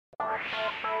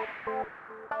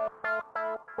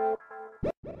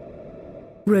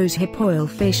Rosehip Oil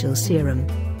Facial Serum.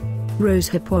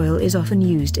 Rosehip oil is often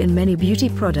used in many beauty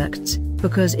products,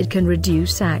 because it can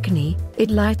reduce acne, it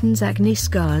lightens acne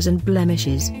scars and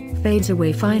blemishes, fades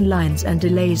away fine lines and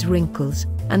delays wrinkles,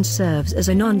 and serves as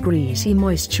a non-greasy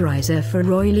moisturizer for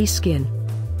oily skin.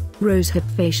 Rosehip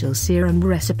Facial Serum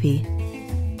Recipe.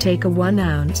 Take a 1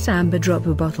 ounce amber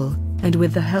dropper bottle, and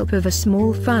with the help of a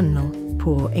small funnel,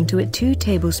 pour into it 2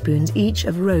 tablespoons each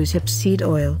of rosehip seed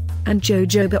oil, and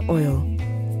jojoba oil.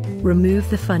 Remove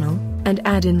the funnel, and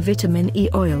add in vitamin E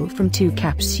oil from 2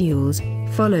 capsules,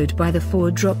 followed by the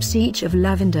 4 drops each of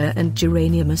lavender and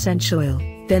geranium essential oil,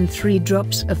 then 3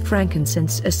 drops of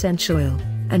frankincense essential oil,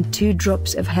 and 2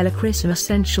 drops of helichrysum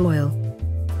essential oil.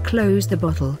 Close the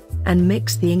bottle, and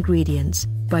mix the ingredients,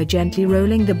 by gently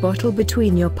rolling the bottle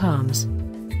between your palms.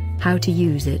 How to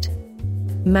use it.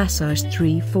 Massage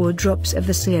 3-4 drops of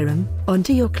the serum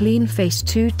onto your clean face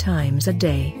 2 times a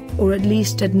day, or at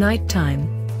least at night time.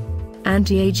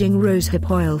 Anti-aging Rosehip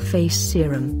Oil Face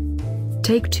Serum.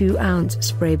 Take 2 ounce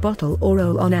spray bottle or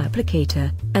roll-on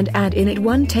applicator, and add in it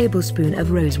 1 tablespoon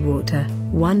of rose water,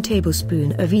 1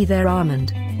 tablespoon of either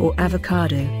almond, or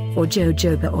avocado, or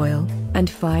jojoba oil, and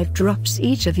 5 drops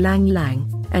each of ylang ylang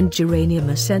and geranium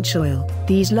essential oil.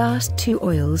 These last 2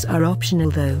 oils are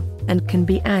optional though, and can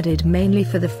be added mainly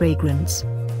for the fragrance.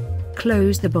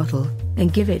 Close the bottle,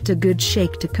 and give it a good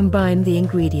shake to combine the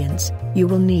ingredients. You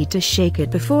will need to shake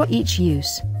it before each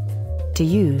use. To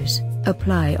use,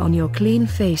 apply on your clean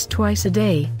face twice a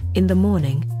day, in the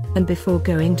morning, and before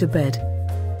going to bed.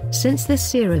 Since this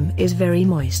serum is very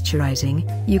moisturizing,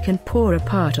 you can pour a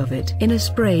part of it in a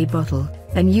spray bottle,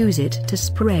 and use it to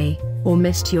spray, or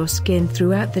mist your skin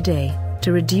throughout the day,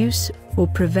 to reduce, or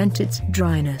prevent its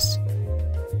dryness.